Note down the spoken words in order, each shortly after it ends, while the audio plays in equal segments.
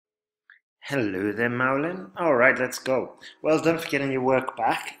Hello there, Mulin. All right, let's go. Well done for getting your work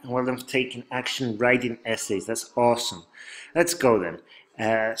back, and well done for taking action writing essays. That's awesome. Let's go then.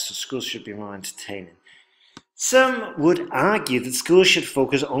 So schools should be more entertaining. Some would argue that schools should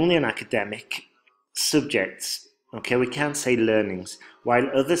focus only on academic subjects. Okay, we can't say learnings, while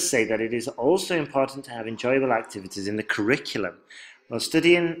others say that it is also important to have enjoyable activities in the curriculum. Well,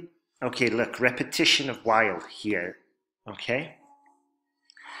 studying, okay, look, repetition of while here, okay?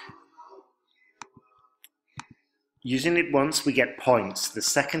 Using it once, we get points. The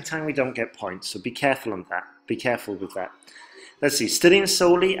second time, we don't get points. So be careful on that. Be careful with that. Let's see. Studying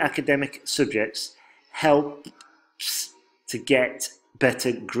solely academic subjects helps to get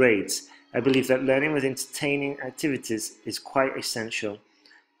better grades. I believe that learning with entertaining activities is quite essential.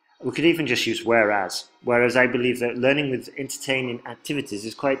 We could even just use whereas. Whereas I believe that learning with entertaining activities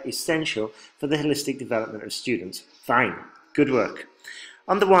is quite essential for the holistic development of students. Fine. Good work.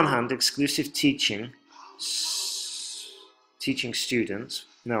 On the one hand, exclusive teaching students,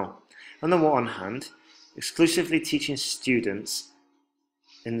 no. On the one hand, exclusively teaching students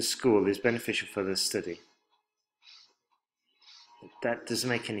in the school is beneficial for their study. That doesn't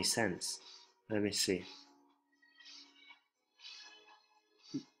make any sense. Let me see.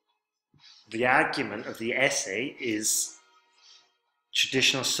 The argument of the essay is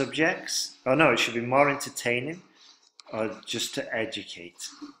traditional subjects. Oh no, it should be more entertaining or just to educate.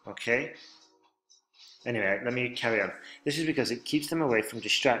 Okay? Anyway, let me carry on. This is because it keeps them away from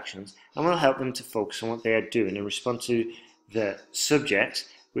distractions and will help them to focus on what they are doing and respond to the subjects,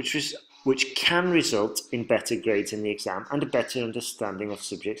 which can result in better grades in the exam and a better understanding of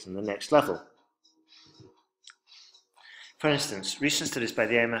subjects in the next level. For instance, recent studies by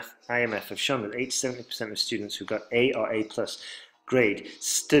the IMF have shown that 80–70% of students who got A or A+ grade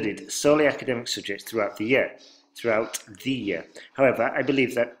studied solely academic subjects throughout the year. However, I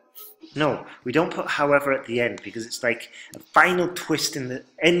believe that no, we don't put however at the end because it's like a final twist in the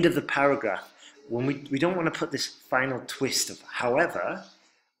end of the paragraph. When we don't want to put this final twist of however,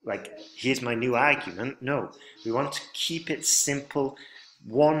 like here's my new argument. No, we want to keep it simple,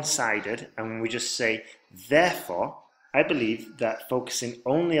 one-sided, and we just say, therefore, I believe that focusing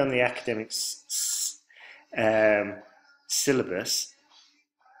only on the academic syllabus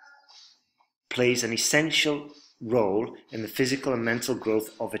plays an essential role in the physical and mental growth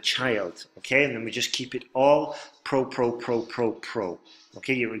of a child. Okay, and then we just keep it all pro.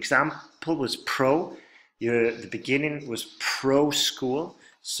 Okay, your example was pro, the beginning was pro school,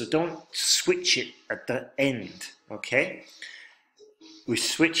 so don't switch it at the end. Okay, we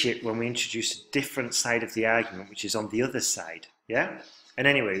switch it when we introduce a different side of the argument, which is on the other side. Yeah, and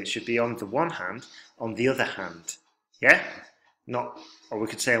anyway, it should be on the one hand, on the other hand. Yeah, not, or we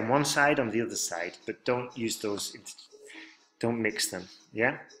could say on one side, on the other side, but don't use those, don't mix them,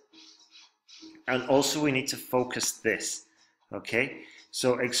 yeah? And also we need to focus this, okay?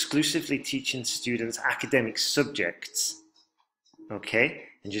 So exclusively teaching students academic subjects, okay?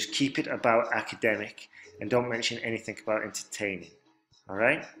 And just keep it about academic and don't mention anything about entertaining, all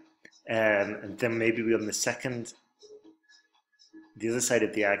right? And then maybe on the other side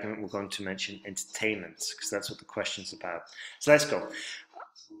of the argument, we're going to mention entertainment, because that's what the question's about. So let's go.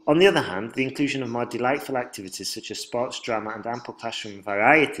 On the other hand, the inclusion of more delightful activities such as sports, drama, and ample classroom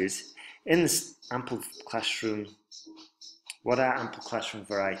varieties in this ample classroom. What are ample classroom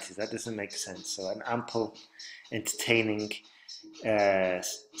varieties? That doesn't make sense. So an ample entertaining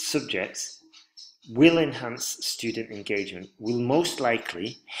subjects will enhance student engagement, will most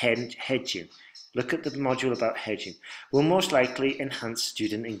likely hedging. Look at the module about hedging. Will most likely enhance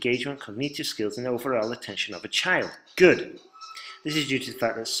student engagement, cognitive skills, and overall attention of a child. Good. This is due to the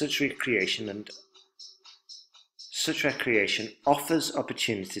fact that such recreation offers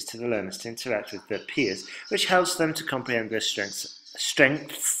opportunities to the learners to interact with their peers, which helps them to comprehend their strengths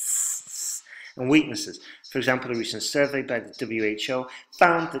and weaknesses. For example, a recent survey by the WHO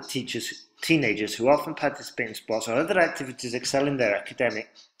found that teenagers who often participate in sports or other activities excel in their academic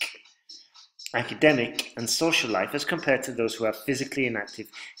and social life as compared to those who are physically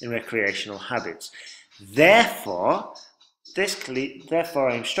inactive in recreational habits. Therefore, I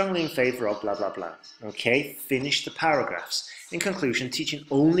am strongly in favour of blah blah blah. Okay, finish the paragraphs. In conclusion, teaching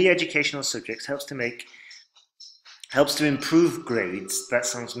only educational subjects helps to improve grades. That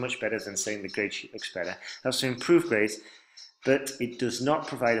sounds much better than saying the grade sheet looks better. Helps to improve grades, but it does not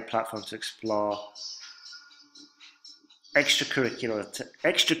provide a platform to explore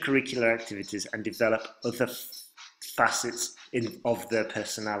extracurricular activities and develop other facets of their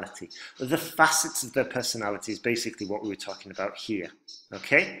personality. Other facets of their personality is basically what we were talking about here.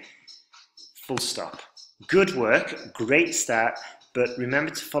 Okay? Full stop. Good work. Great start. but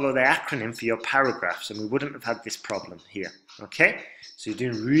remember to follow the acronym for your paragraphs and we wouldn't have had this problem here. Okay, so you're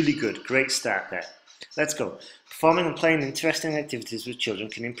doing really good. Great start there. Let's go. Performing and playing interesting activities with children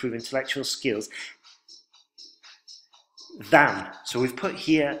can improve intellectual skills than. So we've put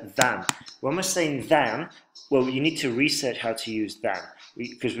here than. When we're saying than, well, you need to research how to use than,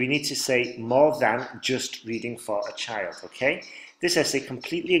 because we need to say more than just reading for a child, okay? This essay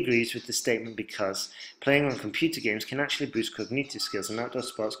completely agrees with the statement because playing on computer games can actually boost cognitive skills and outdoor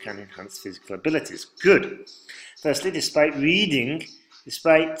sports can enhance physical abilities. Good. Firstly, despite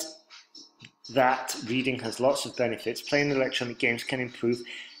that reading has lots of benefits, playing electronic games can improve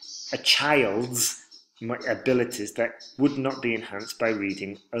a child's abilities that would not be enhanced by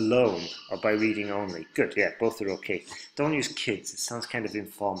reading alone or by reading only. Good, yeah, both are okay. Don't use kids, it sounds kind of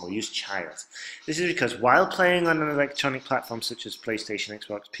informal. Use child. This is because while playing on an electronic platform such as PlayStation,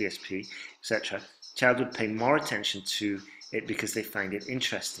 Xbox, PSP, etc., child would pay more attention to it because they find it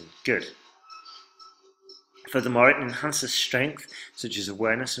interesting. Good. Furthermore, it enhances strengths such as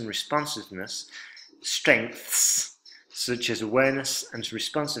awareness and responsiveness,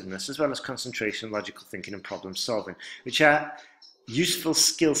 as well as concentration, logical thinking and problem solving, which are useful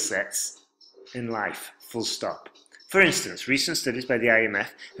skill sets in life, full stop. For instance, recent studies by the IMF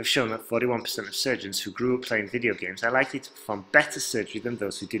have shown that 41% of surgeons who grew up playing video games are likely to perform better surgery than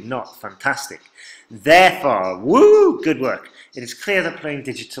those who did not. Fantastic. Therefore, woo, good work. It is clear that playing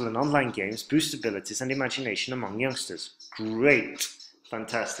digital and online games boosts abilities and imagination among youngsters. Great.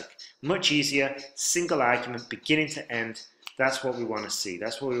 Fantastic. Much easier, single argument, beginning to end. That's what we want to see.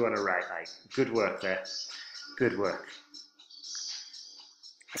 That's what we want to write like. Good work there. Good work.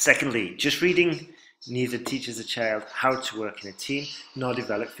 Secondly, just reading neither teaches a child how to work in a team nor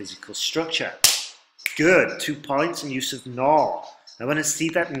develop physical structure. Good. 2 points and use of nor. I want to see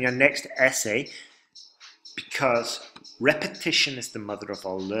that in your next essay because repetition is the mother of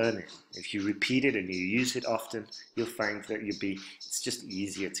all learning. If you repeat it and you use it often, you'll find that it's just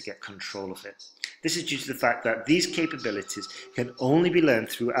easier to get control of it. This is due to the fact that these capabilities can only be learned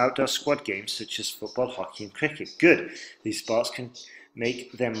through outdoor squad games such as football, hockey and cricket. Good. These sports can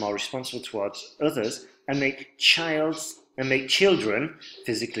make them more responsible towards others and make children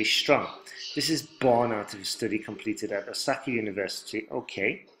physically strong. This is born out of a study completed at Osaka University.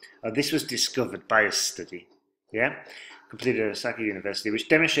 Okay. This was discovered by a study. Yeah, completed at Osaka University, which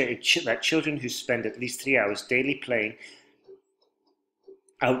demonstrated that children who spend at least 3 hours daily playing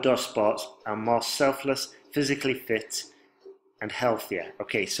outdoor sports are more selfless, physically fit, and healthier.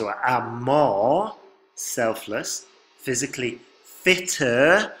 Okay, so are more selfless, physically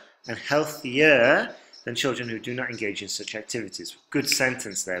fitter, and healthier than children who do not engage in such activities. Good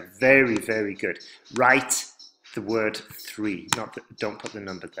sentence there. Very, very good. Write the word 3. Don't put the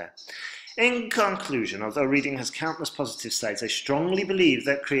number there. In conclusion, although reading has countless positive sides, I strongly believe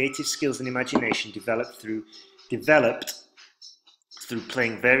that creative skills and imagination developed through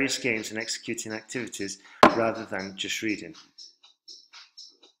playing various games and executing activities rather than just reading.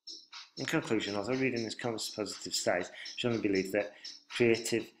 In conclusion, although reading has countless positive sides, I strongly believe that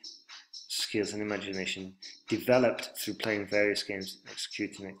creative skills and imagination developed through playing various games and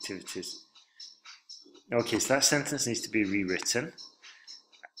executing activities. Okay, so that sentence needs to be rewritten.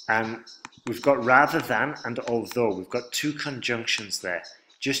 And we've got rather than and although. We've got 2 conjunctions there.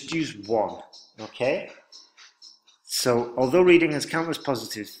 Just use one, okay? So, although reading has countless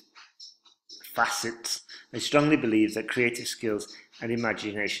positive facets, I strongly believe that creative skills and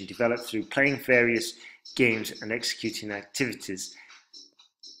imagination developed through playing various games and executing activities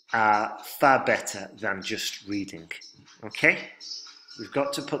are far better than just reading, okay? We've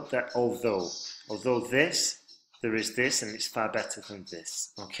got to put that although. Although this, there is this, and it's far better than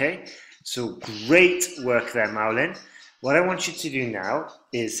this, okay? So great work there, Mulin. What I want you to do now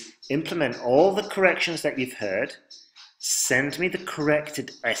is implement all the corrections that you've heard, send me the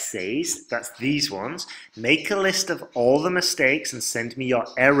corrected essays, that's these ones, make a list of all the mistakes and send me your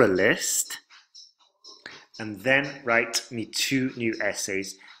error list, and then write me 2 new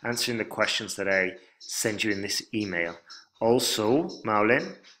essays answering the questions that I send you in this email. Also,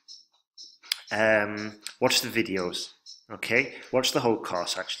 Mulin, watch the videos, okay? Watch the whole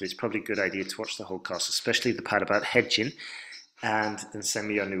course, actually. It's probably a good idea to watch the whole course, especially the part about hedging, and then send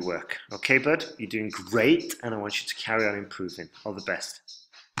me your new work. Okay, bud? You're doing great, and I want you to carry on improving. All the best.